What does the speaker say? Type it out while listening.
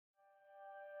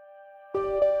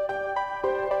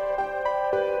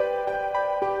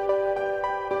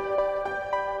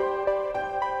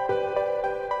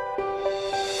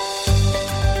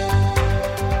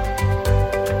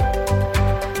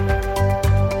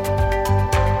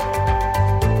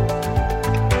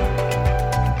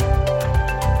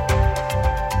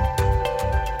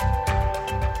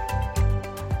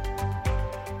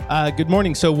Good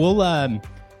morning. So we'll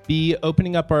be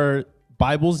opening up our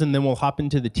Bibles, and then we'll hop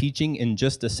into the teaching in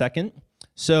just a second.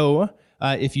 So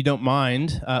if you don't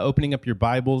mind opening up your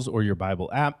Bibles or your Bible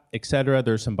app, etc.,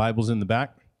 there's some Bibles in the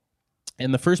back.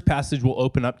 And the first passage we'll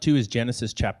open up to is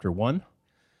Genesis chapter 1.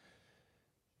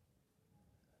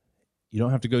 You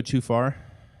don't have to go too far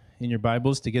in your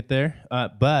Bibles to get there,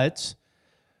 but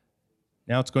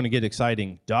now it's going to get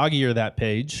exciting. Dog-ear that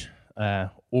page,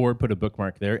 or put a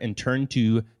bookmark there, and turn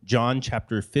to John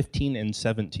chapter 15 and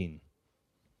 17.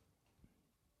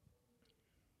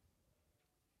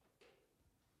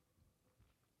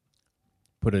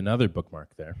 Put another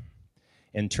bookmark there,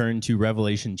 and turn to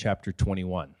Revelation chapter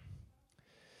 21.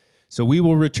 So we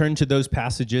will return to those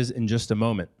passages in just a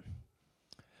moment.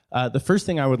 The first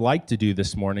thing I would like to do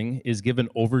this morning is give an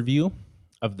overview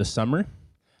of the summer,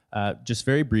 just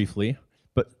very briefly,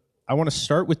 but I want to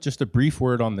start with just a brief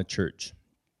word on the church.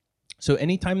 So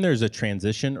anytime there's a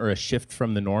transition or a shift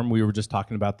from the norm, we were just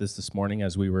talking about this morning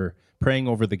as we were praying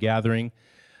over the gathering,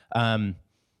 a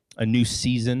new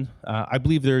season, I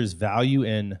believe there is value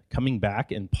in coming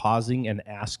back and pausing and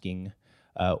asking,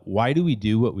 why do we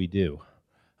do what we do,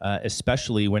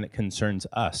 especially when it concerns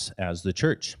us as the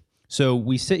church? So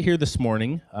we sit here this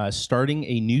morning, starting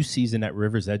a new season at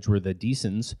River's Edge where the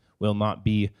Deasons will not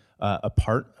be a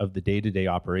part of the day-to-day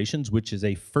operations, which is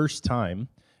a first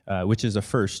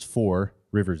for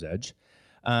River's Edge.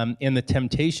 And the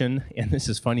temptation, and this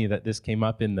is funny that this came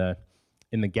up in the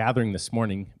gathering this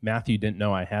morning. Matthew didn't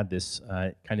know I had this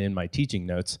kind of in my teaching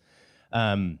notes.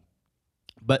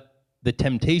 But the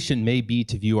temptation may be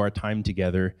to view our time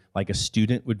together like a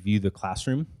student would view the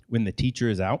classroom when the teacher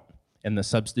is out and the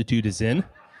substitute is in.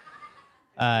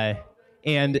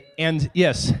 And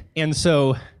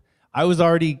so I was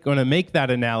already going to make that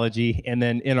analogy, and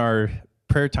then in our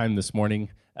prayer time this morning,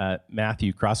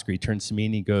 Matthew Croskery turns to me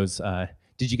and he goes,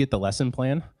 "Did you get the lesson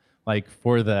plan, like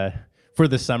for the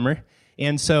summer?"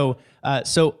 And so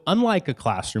unlike a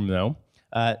classroom, though,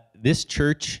 this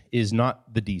church is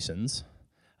not the Deasons,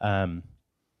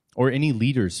 or any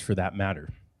leaders for that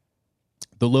matter.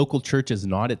 The local church is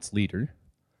not its leader.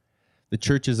 The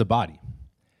church is a body.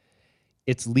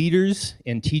 Its leaders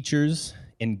and teachers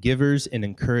and givers and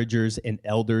encouragers and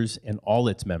elders and all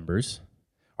its members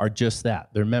are just that.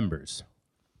 They're members.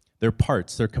 They're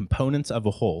parts. They're components of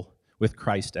a whole with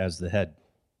Christ as the head.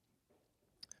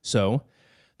 So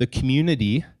the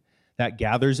community that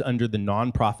gathers under the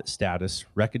nonprofit status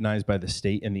recognized by the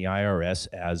state and the IRS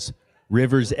as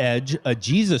River's Edge, a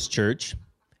Jesus church,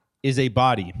 is a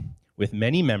body with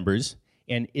many members,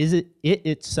 and it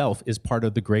itself is part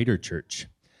of the greater church,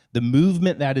 the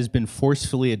movement that has been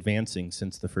forcefully advancing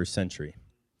since the first century.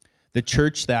 The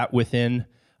church that within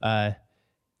a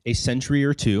century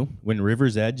or two, when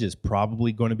River's Edge is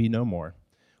probably going to be no more,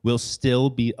 will still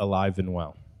be alive and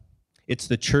well. It's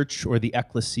the church or the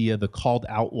ecclesia, the called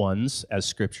out ones, as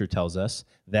Scripture tells us,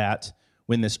 that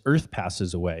when this earth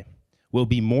passes away, will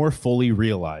be more fully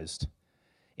realized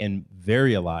and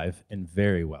very alive and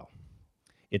very well.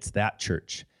 It's that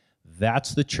church.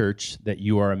 That's the church that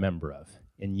you are a member of,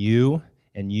 and you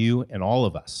and all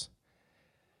of us.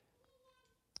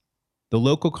 The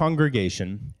local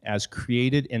congregation, as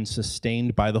created and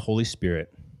sustained by the Holy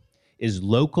Spirit, is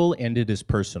local and it is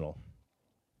personal.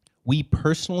 We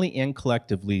personally and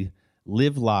collectively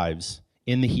live lives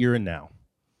in the here and now,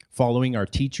 following our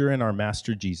teacher and our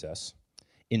master Jesus,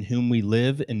 in whom we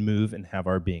live and move and have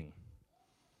our being.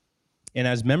 And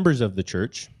as members of the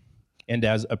church, and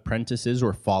as apprentices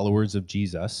or followers of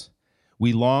Jesus,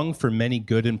 we long for many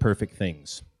good and perfect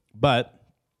things. But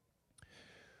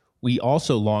we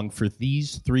also long for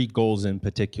these three goals in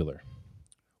particular.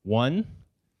 1,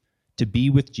 to be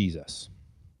with Jesus.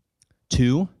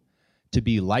 2, to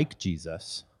be like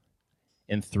Jesus.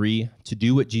 And 3, to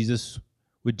do what Jesus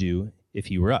would do if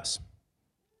he were us.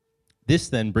 This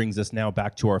then brings us now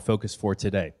back to our focus for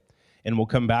today. And we'll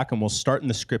come back and we'll start in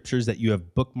the scriptures that you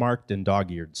have bookmarked and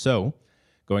dog-eared. So,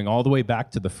 going all the way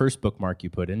back to the first bookmark you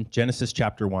put in, Genesis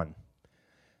chapter 1.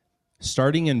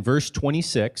 Starting in verse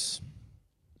 26,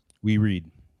 we read,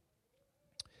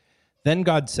 "Then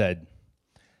God said,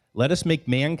 'Let us make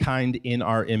mankind in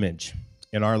our image,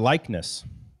 in our likeness,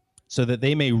 so that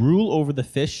they may rule over the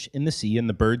fish in the sea and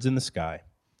the birds in the sky,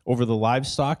 over the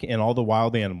livestock and all the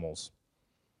wild animals,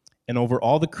 and over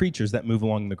all the creatures that move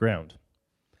along the ground.'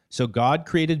 So God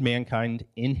created mankind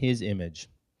in his image.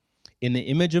 In the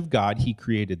image of God, he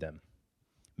created them.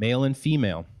 Male and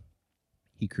female,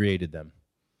 he created them.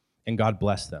 And God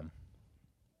blessed them."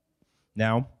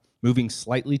 Now, moving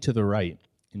slightly to the right,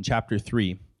 in chapter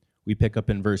 3, we pick up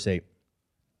in verse 8.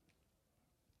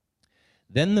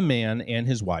 Then the man and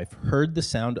his wife heard the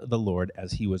sound of the Lord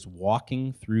as he was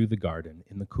walking through the garden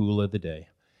in the cool of the day,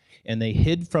 and they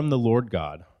hid from the Lord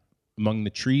God among the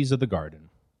trees of the garden.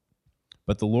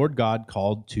 But the Lord God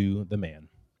called to the man,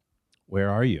 "Where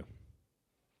are you?"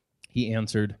 He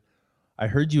answered, "I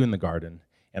heard you in the garden,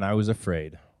 and I was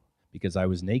afraid, because I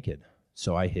was naked,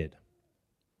 so I hid."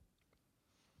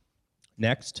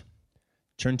 Next,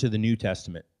 turn to the New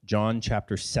Testament, John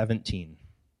chapter 17.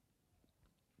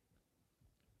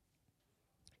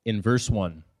 In verse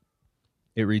 1,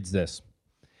 it reads this: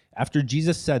 After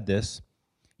Jesus said this,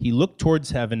 he looked towards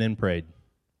heaven and prayed,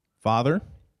 "Father,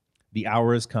 the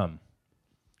hour has come.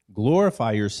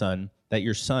 Glorify your Son, that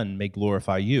your Son may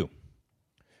glorify you.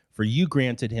 For you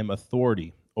granted him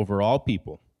authority over all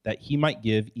people, that he might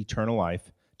give eternal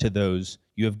life to those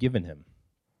you have given him.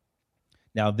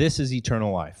 Now this is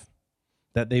eternal life,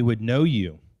 that they would know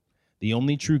you, the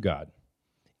only true God,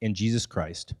 and Jesus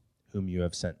Christ, whom you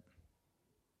have sent."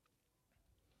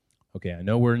 Okay, I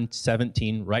know we're in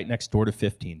 17, right next door to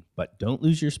 15, but don't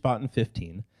lose your spot in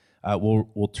 15.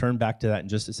 We'll turn back to that in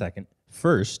just a second.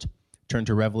 First, turn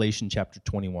to Revelation chapter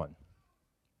 21.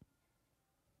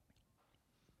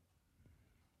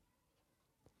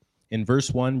 In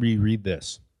verse 1, we read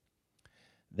this: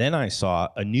 Then I saw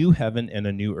a new heaven and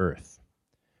a new earth,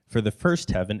 for the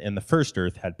first heaven and the first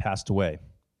earth had passed away,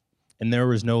 and there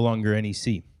was no longer any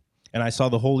sea. And I saw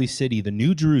the holy city, the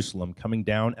new Jerusalem, coming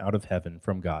down out of heaven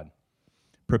from God,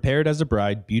 prepared as a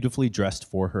bride, beautifully dressed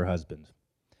for her husband.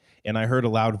 And I heard a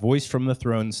loud voice from the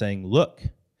throne saying, "Look,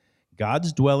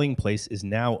 God's dwelling place is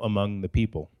now among the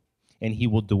people, and he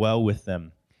will dwell with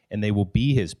them, and they will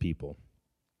be his people.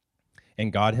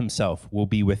 And God himself will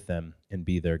be with them and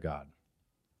be their God."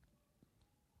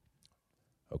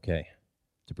 Okay,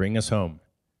 to bring us home,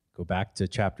 go back to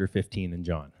chapter 15 in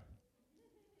John.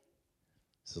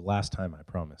 This is the last time, I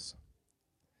promise.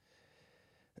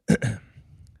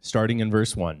 Starting in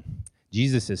verse 1,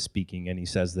 Jesus is speaking, and he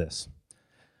says this: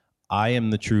 "I am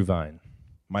the true vine.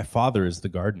 My Father is the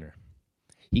gardener.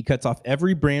 He cuts off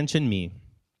every branch in me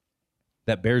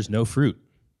that bears no fruit,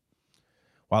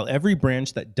 while every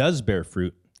branch that does bear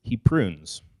fruit, he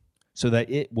prunes, so that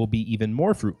it will be even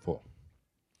more fruitful.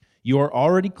 You are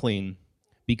already clean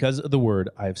because of the word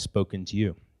I have spoken to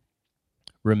you.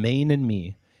 Remain in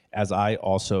me, as I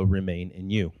also remain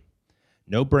in you.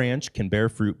 No branch can bear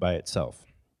fruit by itself.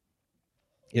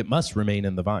 It must remain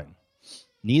in the vine.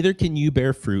 Neither can you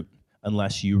bear fruit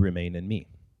unless you remain in me.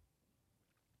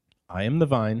 I am the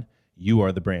vine, you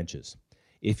are the branches.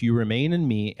 If you remain in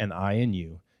me and I in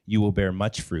you, you will bear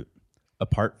much fruit.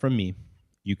 Apart from me,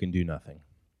 you can do nothing."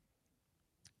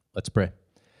 Let's pray.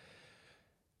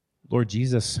 Lord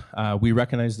Jesus, we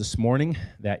recognize this morning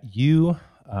that you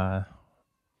are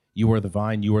the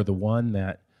vine, you are the one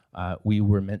that we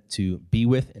were meant to be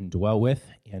with and dwell with,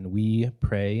 and we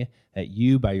pray that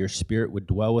you, by your Spirit, would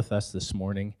dwell with us this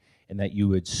morning, and that you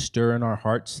would stir in our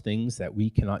hearts things that we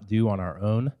cannot do on our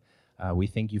own. We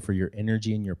thank you for your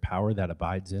energy and your power that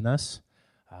abides in us.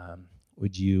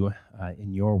 Would you,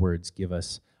 in your words, give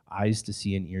us eyes to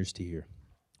see and ears to hear?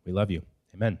 We love you.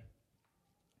 Amen.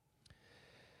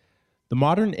 The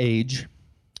modern age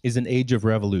is an age of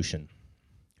revolution.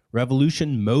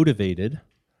 Revolution motivated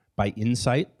by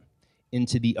insight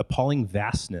into the appalling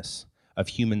vastness of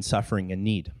human suffering and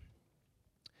need.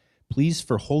 Pleas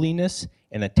for holiness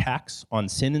and attacks on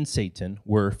sin and Satan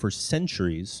were, for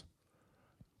centuries,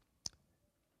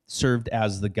 served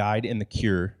as the guide and the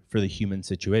cure for the human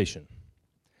situation.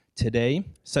 Today,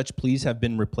 such pleas have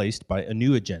been replaced by a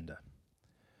new agenda.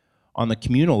 On the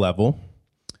communal level,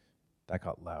 that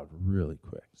got loud really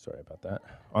quick, sorry about that.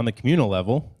 On the communal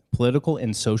level, political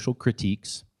and social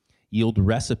critiques yield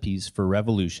recipes for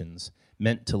revolutions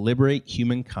meant to liberate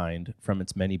humankind from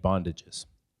its many bondages.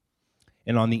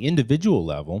 And on the individual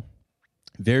level,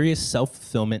 various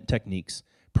self-fulfillment techniques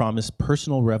promise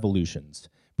personal revolutions,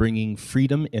 bringing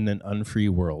freedom in an unfree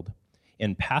world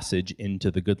and passage into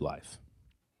the good life.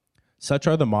 Such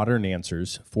are the modern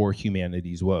answers for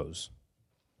humanity's woes.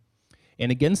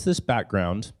 And against this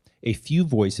background, a few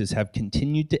voices have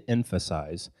continued to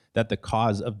emphasize that the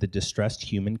cause of the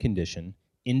distressed human condition,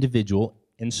 individual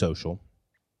and social,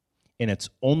 and its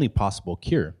only possible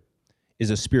cure, is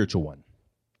a spiritual one.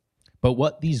 But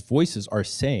what these voices are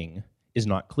saying is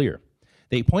not clear.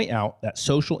 They point out that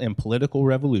social and political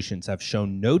revolutions have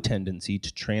shown no tendency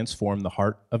to transform the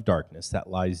heart of darkness that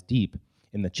lies deep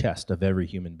in the chest of every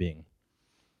human being.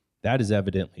 That is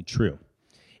evidently true.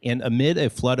 And amid a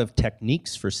flood of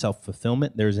techniques for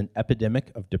self-fulfillment, there's an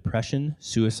epidemic of depression,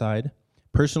 suicide,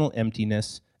 personal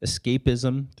emptiness,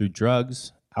 escapism through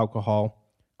drugs, alcohol,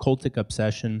 cultic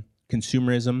obsession,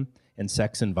 consumerism, and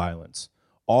sex and violence,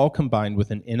 all combined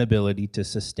with an inability to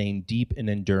sustain deep and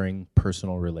enduring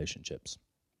personal relationships.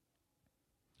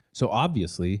 So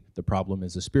obviously, the problem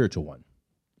is a spiritual one.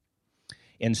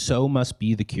 And so must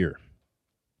be the cure.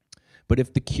 But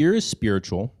if the cure is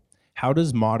spiritual, how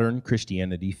does modern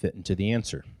Christianity fit into the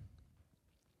answer?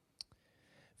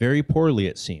 Very poorly,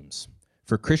 it seems,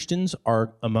 for Christians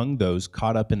are among those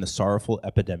caught up in the sorrowful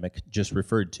epidemic just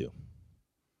referred to.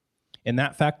 And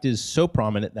that fact is so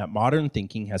prominent that modern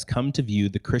thinking has come to view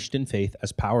the Christian faith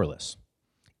as powerless,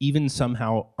 even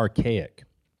somehow archaic,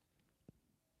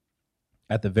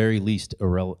 at the very least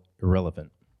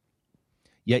irrelevant.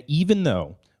 Yet even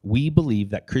though we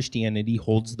believe that Christianity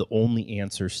holds the only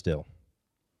answer still,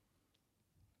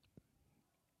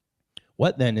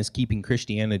 what then is keeping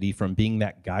Christianity from being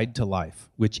that guide to life,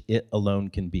 which it alone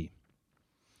can be?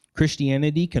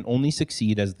 Christianity can only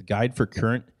succeed as the guide for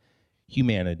current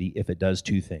humanity if it does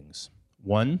two things.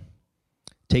 One,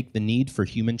 take the need for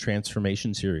human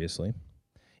transformation seriously.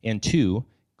 And two,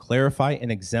 clarify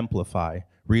and exemplify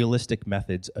realistic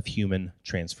methods of human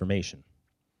transformation.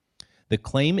 The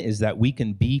claim is that we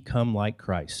can become like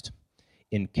Christ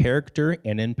in character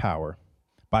and in power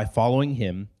by following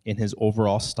him in his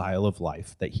overall style of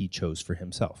life that he chose for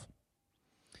himself.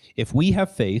 If we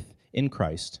have faith in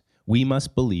Christ, we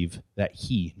must believe that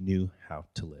he knew how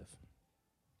to live.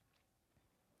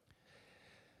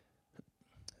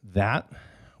 That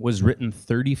was written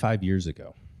 35 years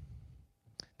ago.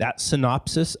 That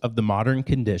synopsis of the modern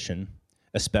condition,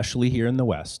 especially here in the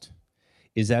West,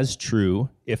 is as true,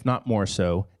 if not more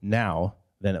so, now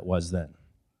than it was then.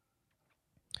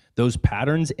 Those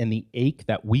patterns and the ache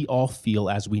that we all feel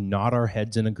as we nod our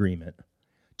heads in agreement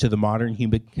to the modern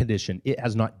human condition, it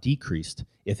has not decreased.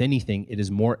 If anything, it is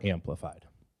more amplified.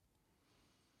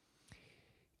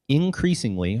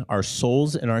 Increasingly, our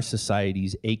souls and our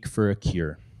societies ache for a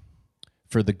cure,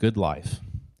 for the good life,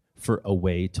 for a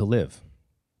way to live.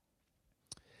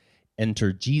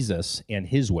 Enter Jesus and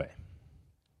his way.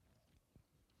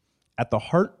 At the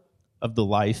heart of the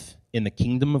life in the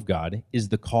kingdom of God is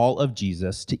the call of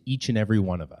Jesus to each and every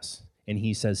one of us. And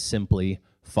he says simply,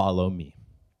 follow me.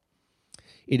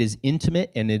 It is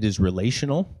intimate and it is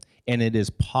relational and it is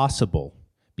possible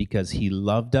because he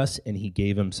loved us and he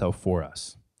gave himself for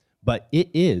us. But it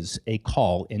is a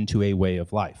call into a way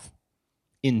of life,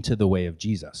 into the way of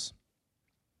Jesus.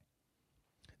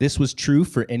 This was true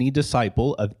for any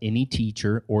disciple of any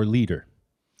teacher or leader.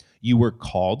 You were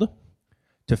called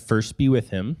to first be with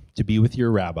him, to be with your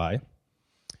rabbi.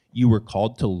 You were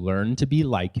called to learn to be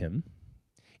like him.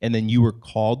 And then you were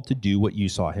called to do what you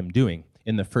saw him doing.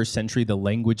 In the first century, the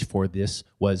language for this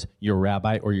was your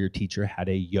rabbi or your teacher had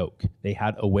a yoke. They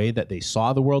had a way that they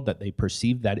saw the world, that they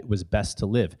perceived that it was best to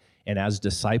live. And as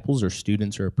disciples or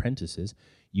students or apprentices,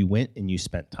 you went and you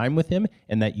spent time with him,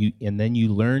 and then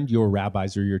you learned your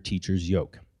rabbi's or your teacher's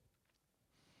yoke.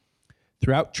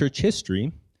 Throughout church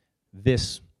history,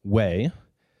 this way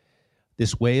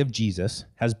of Jesus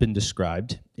has been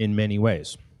described in many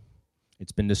ways.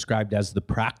 It's been described as the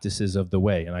practices of the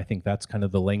way, and I think that's kind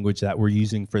of the language that we're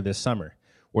using for this summer,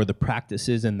 or the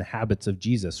practices and the habits of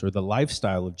Jesus, or the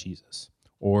lifestyle of Jesus,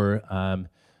 or a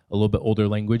little bit older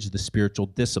language, the spiritual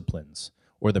disciplines,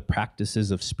 or the practices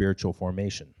of spiritual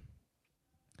formation.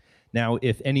 Now,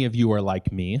 if any of you are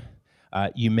like me,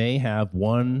 you may have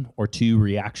one or two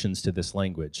reactions to this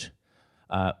language.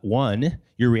 One,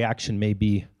 your reaction may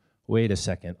be, wait a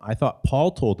second, I thought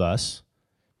Paul told us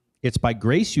it's by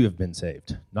grace you have been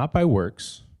saved, not by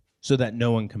works, so that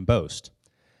no one can boast.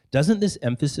 Doesn't this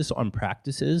emphasis on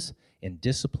practices and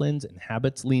disciplines and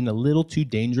habits lean a little too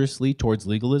dangerously towards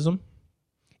legalism?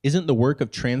 Isn't the work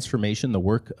of transformation the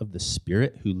work of the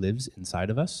Spirit who lives inside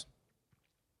of us?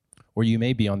 Or you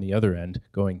may be on the other end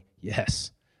going,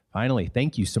 yes, finally,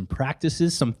 thank you. Some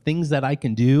practices, some things that I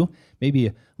can do, maybe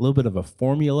a little bit of a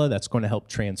formula that's going to help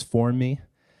transform me.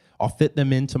 I'll fit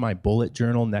them into my bullet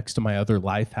journal next to my other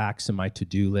life hacks and my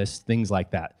to-do list, things like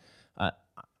that.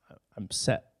 I'm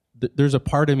set. There's a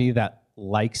part of me that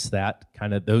likes that,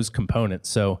 kind of those components.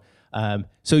 So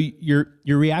your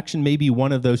reaction may be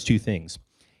one of those two things.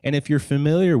 And if you're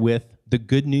familiar with the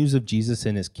good news of Jesus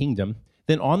and his kingdom,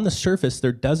 then on the surface,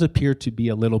 there does appear to be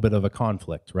a little bit of a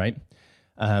conflict, right?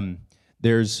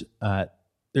 There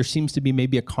seems to be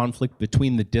maybe a conflict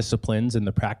between the disciplines and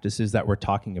the practices that we're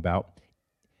talking about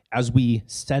as we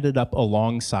set it up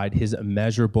alongside his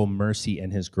immeasurable mercy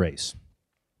and his grace,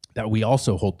 that we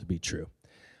also hold to be true.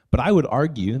 But I would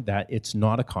argue that it's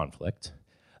not a conflict,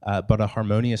 but a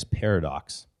harmonious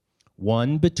paradox,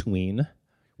 one between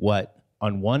what,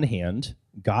 on one hand,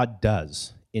 God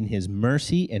does in his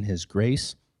mercy and his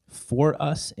grace, for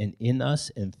us and in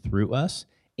us and through us,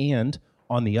 and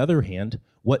on the other hand,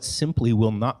 what simply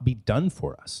will not be done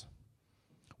for us,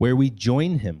 where we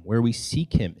join him, where we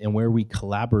seek him, and where we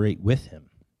collaborate with him.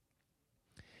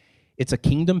 It's a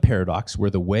kingdom paradox where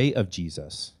the way of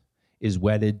Jesus is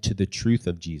wedded to the truth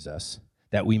of Jesus,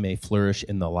 that we may flourish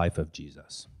in the life of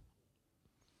Jesus.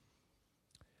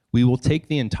 We will take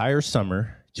the entire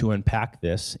summer to unpack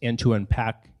this and to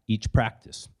unpack each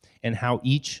practice and how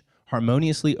each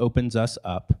harmoniously opens us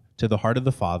up to the heart of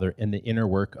the Father and the inner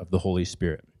work of the Holy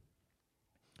Spirit.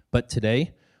 But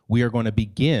today, we are going to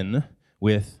begin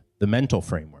with the mental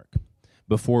framework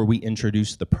before we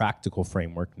introduce the practical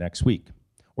framework next week.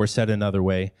 Or said another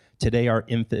way, today our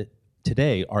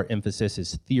emphasis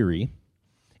is theory,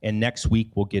 and next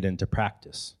week we'll get into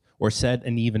practice. Or said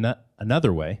in even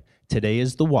another way, today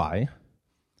is the why,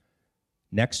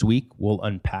 next week we'll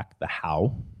unpack the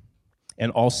how,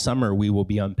 and all summer we will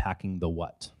be unpacking the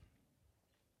what.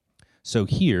 So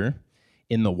here,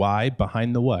 in the why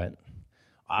behind the what,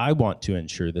 I want to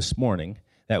ensure this morning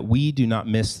that we do not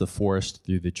miss the forest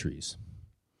through the trees,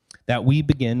 that we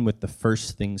begin with the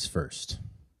first things first.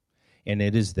 And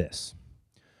it is this: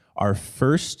 our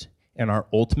first and our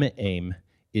ultimate aim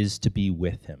is to be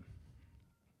with him.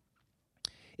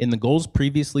 In the goals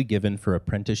previously given for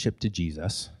apprenticeship to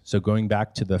Jesus, so going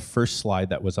back to the first slide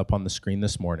that was up on the screen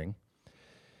this morning,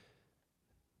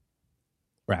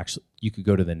 or actually, you could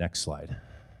go to the next slide.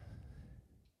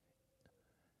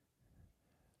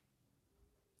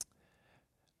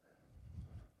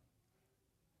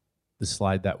 The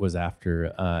slide that was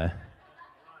after...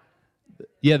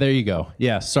 Yeah, there you go.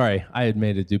 Yeah, sorry, I had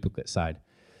made a duplicate slide.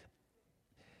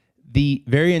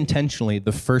 Very intentionally,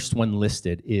 the first one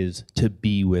listed is to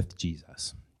be with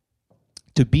Jesus.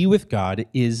 To be with God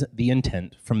is the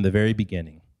intent from the very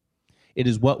beginning. It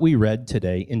is what we read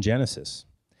today in Genesis.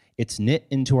 It's knit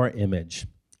into our image,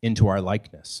 into our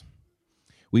likeness.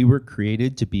 We were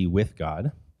created to be with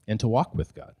God and to walk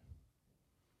with God.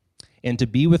 And to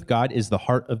be with God is the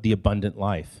heart of the abundant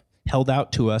life, held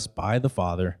out to us by the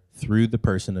Father through the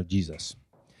person of Jesus.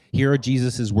 Here are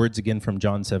Jesus' words again from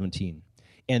John 17.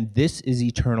 And this is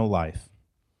eternal life,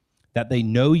 that they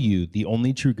know you, the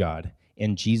only true God,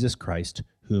 and Jesus Christ,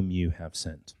 whom you have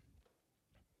sent.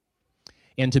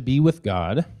 And to be with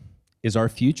God is our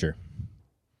future.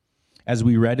 As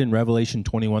we read in Revelation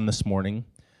 21 this morning,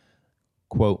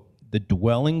 quote, the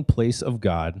dwelling place of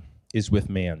God is with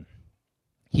man.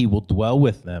 He will dwell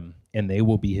with them, and they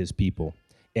will be his people,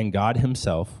 and God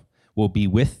himself will be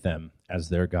with them as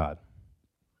their God.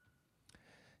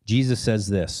 Jesus says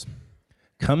this,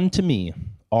 come to me,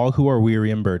 all who are weary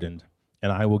and burdened,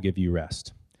 and I will give you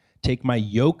rest. Take my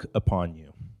yoke upon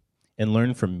you and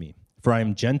learn from me, for I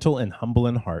am gentle and humble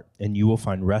in heart, and you will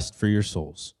find rest for your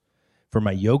souls. For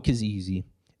my yoke is easy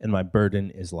and my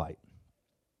burden is light.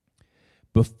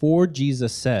 Before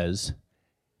Jesus says,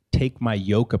 take my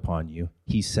yoke upon you,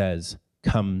 he says,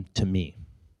 come to me.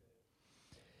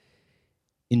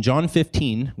 In John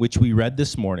 15, which we read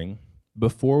this morning,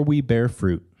 before we bear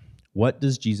fruit, what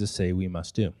does Jesus say we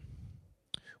must do?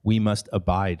 We must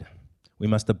abide. We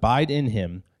must abide in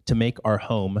him to make our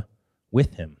home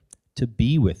with him, to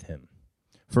be with him.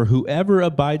 For whoever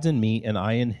abides in me and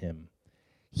I in him,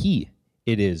 he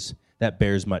it is that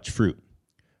bears much fruit.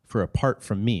 For apart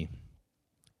from me,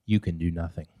 you can do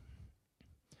nothing.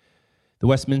 The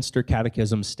Westminster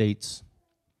Catechism states,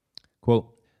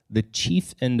 quote, the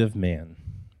chief end of man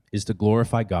is to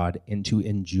glorify God and to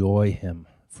enjoy him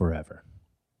forever.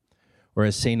 Or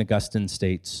as St. Augustine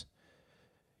states,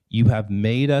 you have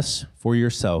made us for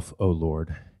yourself, O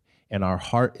Lord, and our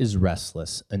heart is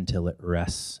restless until it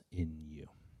rests in you.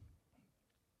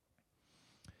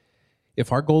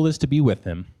 If our goal is to be with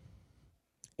him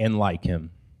and like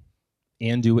him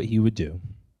and do what he would do,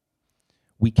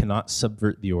 we cannot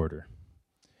subvert the order.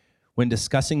 When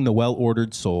discussing the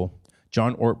well-ordered soul,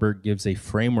 John Ortberg gives a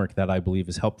framework that I believe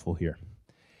is helpful here.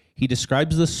 He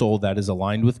describes the soul that is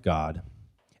aligned with God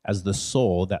as the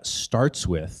soul that starts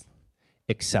with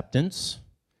acceptance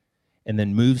and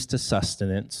then moves to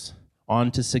sustenance,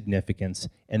 on to significance,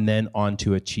 and then on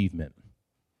to achievement.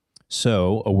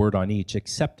 So, a word on each.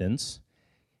 Acceptance,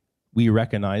 we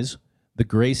recognize the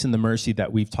grace and the mercy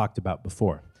that we've talked about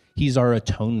before. He's our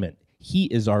atonement. He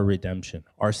is our redemption,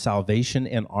 our salvation,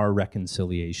 and our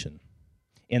reconciliation.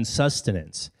 And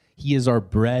sustenance, he is our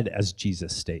bread, as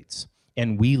Jesus states.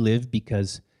 And we live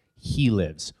because he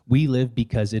lives. We live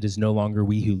because it is no longer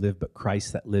we who live, but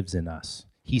Christ that lives in us.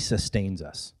 He sustains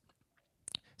us.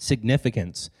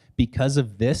 Significance, because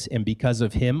of this and because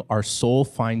of him, our soul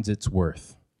finds its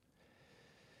worth.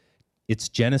 It's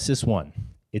Genesis 1.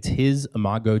 It's his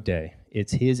imago Dei.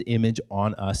 It's his image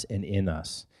on us and in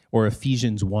us. Or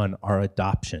Ephesians 1, our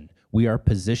adoption. We are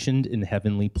positioned in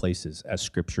heavenly places, as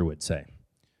Scripture would say.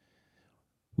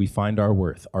 We find our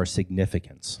worth, our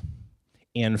significance.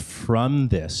 And from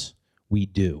this, we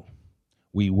do.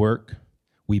 We work,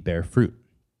 we bear fruit.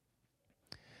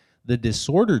 The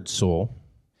disordered soul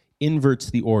inverts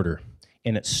the order,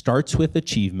 and it starts with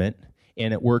achievement,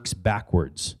 and it works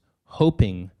backwards,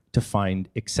 hoping to find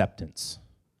acceptance.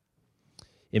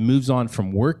 It moves on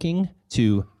from working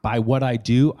to, by what I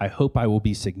do, I hope I will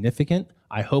be significant.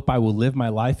 I hope I will live my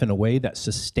life in a way that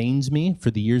sustains me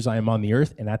for the years I am on the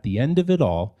earth. And at the end of it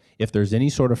all, if there's any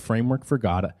sort of framework for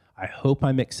God, I hope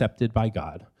I'm accepted by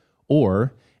God.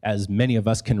 Or, as many of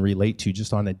us can relate to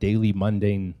just on a daily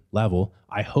mundane level,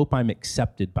 I hope I'm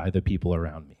accepted by the people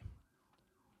around me.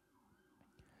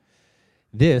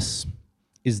 This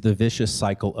is the vicious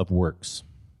cycle of works.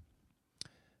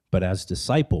 But as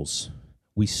disciples,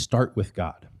 we start with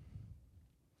God.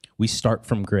 We start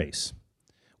from grace.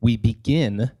 We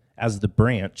begin as the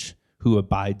branch who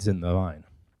abides in the vine.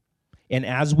 And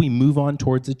as we move on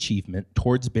towards achievement,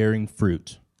 towards bearing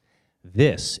fruit,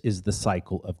 this is the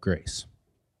cycle of grace.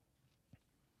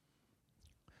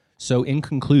 So in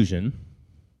conclusion,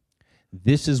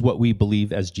 this is what we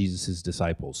believe as Jesus'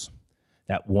 disciples.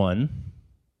 That one,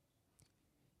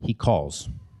 he calls,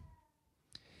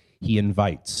 he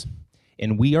invites,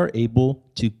 and we are able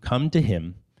to come to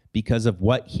him because of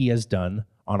what he has done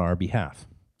on our behalf.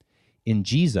 In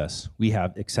Jesus, we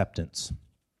have acceptance.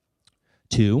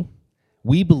 2,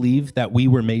 we believe that we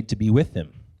were made to be with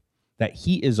him, that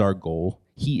he is our goal,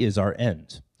 he is our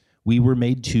end. We were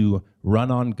made to run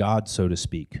on God, so to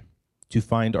speak, to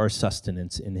find our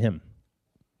sustenance in him.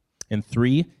 And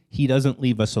 3, he doesn't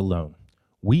leave us alone.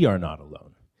 We are not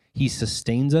alone. He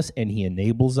sustains us and he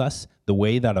enables us the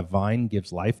way that a vine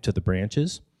gives life to the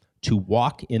branches to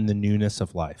walk in the newness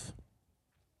of life.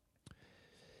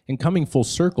 And coming full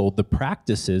circle, the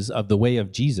practices of the way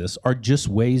of Jesus are just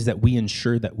ways that we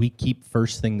ensure that we keep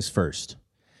first things first.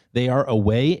 They are a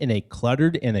way in a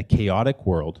cluttered and a chaotic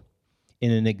world,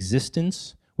 in an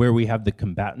existence where we have the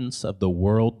combatants of the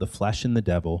world, the flesh, and the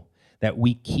devil, that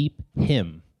we keep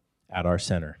him at our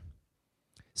center.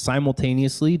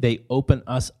 Simultaneously, they open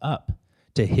us up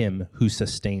to him who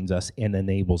sustains us and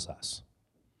enables us.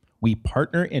 We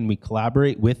partner and we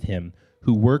collaborate with him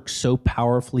who works so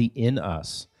powerfully in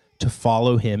us to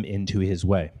follow him into his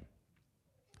way,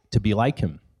 to be like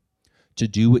him, to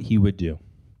do what he would do,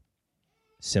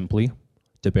 simply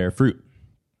to bear fruit.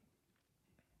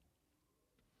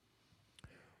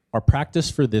 Our practice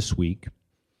for this week,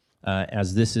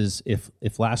 as this is,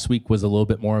 if last week was a little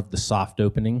bit more of the soft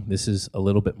opening, this is a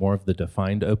little bit more of the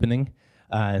defined opening,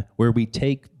 where we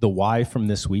take the why from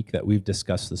this week that we've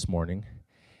discussed this morning,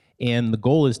 and the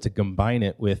goal is to combine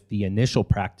it with the initial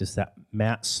practice that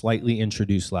Matt slightly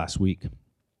introduced last week.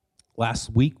 Last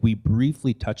week, we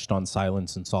briefly touched on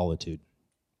silence and solitude.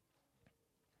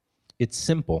 It's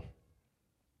simple,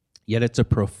 yet it's a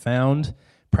profound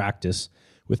practice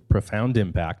with profound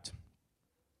impact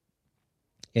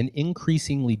and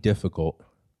increasingly difficult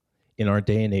in our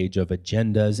day and age of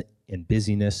agendas and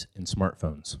busyness and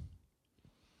smartphones.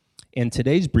 And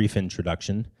today's brief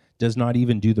introduction does not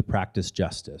even do the practice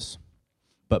justice.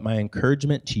 But my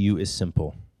encouragement to you is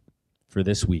simple for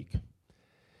this week.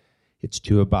 It's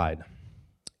to abide.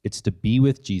 It's to be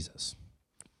with Jesus.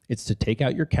 It's to take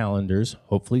out your calendars,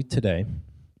 hopefully today,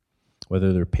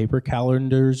 whether they're paper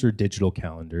calendars or digital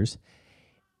calendars,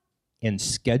 and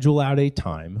schedule out a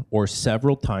time or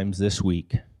several times this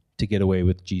week to get away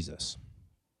with Jesus.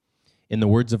 In the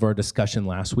words of our discussion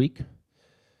last week,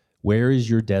 where is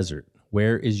your desert?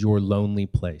 Where is your lonely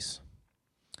place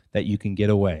that you can get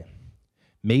away?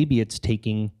 Maybe it's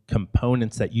taking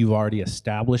components that you've already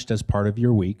established as part of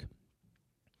your week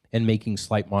and making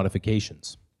slight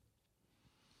modifications.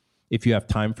 If you have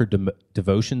time for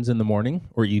devotions in the morning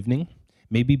or evening,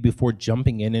 maybe before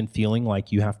jumping in and feeling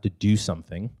like you have to do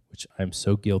something, which I'm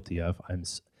so guilty of,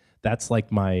 that's like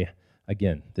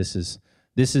this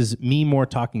is me more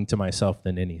talking to myself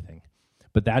than anything.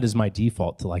 But that is my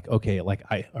default to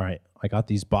I got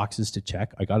these boxes to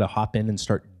check. I got to hop in and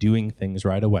start doing things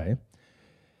right away.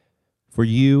 For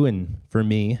you and for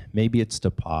me, maybe it's to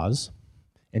pause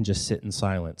and just sit in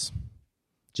silence.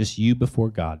 Just you before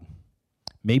God.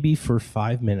 Maybe for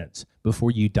 5 minutes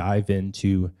before you dive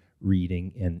into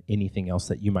reading and anything else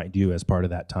that you might do as part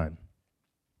of that time.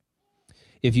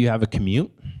 If you have a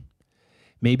commute,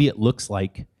 maybe it looks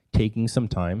like taking some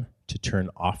time to turn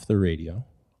off the radio,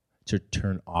 to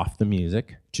turn off the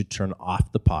music, to turn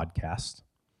off the podcast,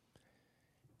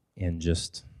 and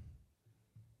just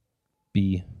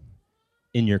be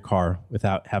in your car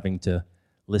without having to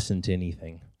listen to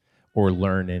anything or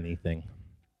learn anything.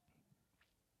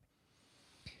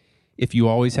 If you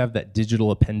always have that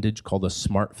digital appendage called a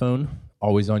smartphone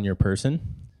always on your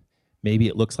person, maybe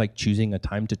it looks like choosing a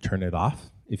time to turn it off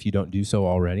if you don't do so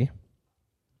already.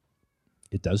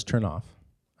 It does turn off.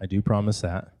 I do promise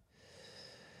that.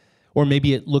 Or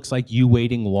maybe it looks like you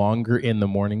waiting longer in the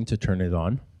morning to turn it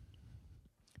on.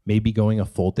 Maybe going a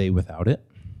full day without it.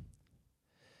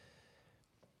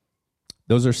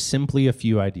 Those are simply a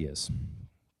few ideas.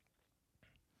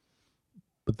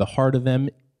 But the heart of them,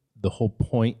 the whole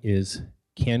point is,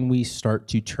 can we start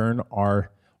to turn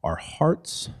our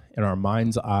hearts and our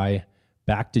mind's eye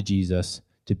back to Jesus,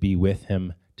 to be with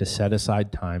him, to set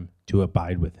aside time, to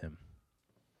abide with him?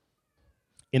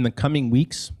 In the coming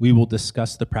weeks, we will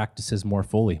discuss the practices more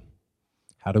fully.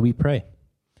 How do we pray?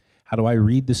 How do I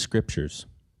read the scriptures?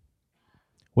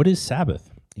 What is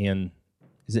Sabbath? And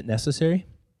is it necessary?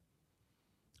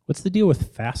 What's the deal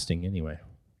with fasting anyway?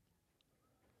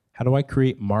 How do I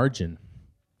create margin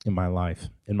in my life,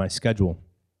 in my schedule?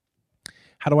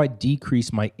 How do I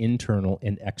decrease my internal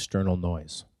and external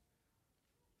noise?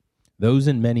 Those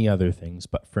and many other things,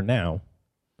 but for now,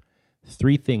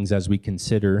 3 things as we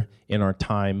consider in our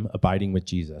time abiding with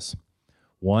Jesus.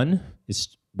 1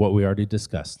 is what we already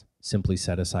discussed, simply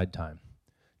set aside time.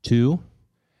 2,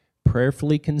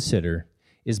 prayerfully consider,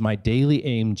 is my daily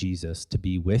aim, Jesus, to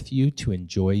be with you, to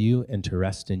enjoy you, and to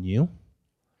rest in you?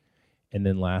 And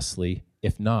then lastly,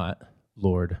 if not,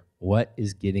 Lord, what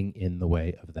is getting in the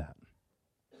way of that?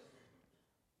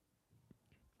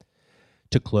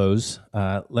 To close,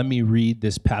 let me read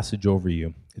this passage over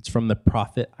you. It's from the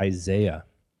prophet Isaiah,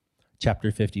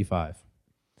 chapter 55.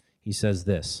 He says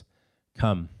this,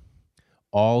 "Come,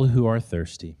 all who are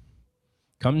thirsty,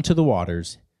 come to the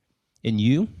waters, and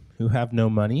you who have no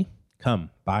money, come,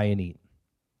 buy and eat.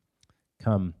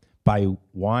 Come, buy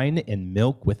wine and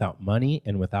milk without money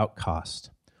and without cost.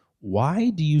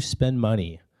 Why do you spend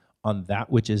money on that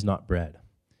which is not bread,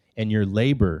 and your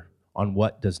labor on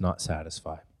what does not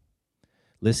satisfy?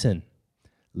 Listen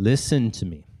to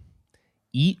me.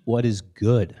 Eat what is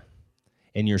good,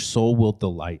 and your soul will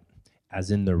delight, as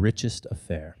in the richest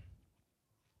affair."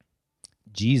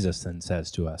 Jesus then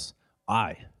says to us,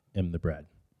 "I am the bread.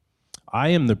 I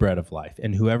am the bread of life,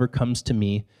 and whoever comes to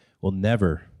me will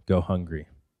never go hungry.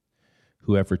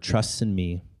 Whoever trusts in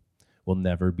me will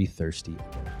never be thirsty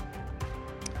again."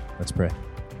 Let's pray.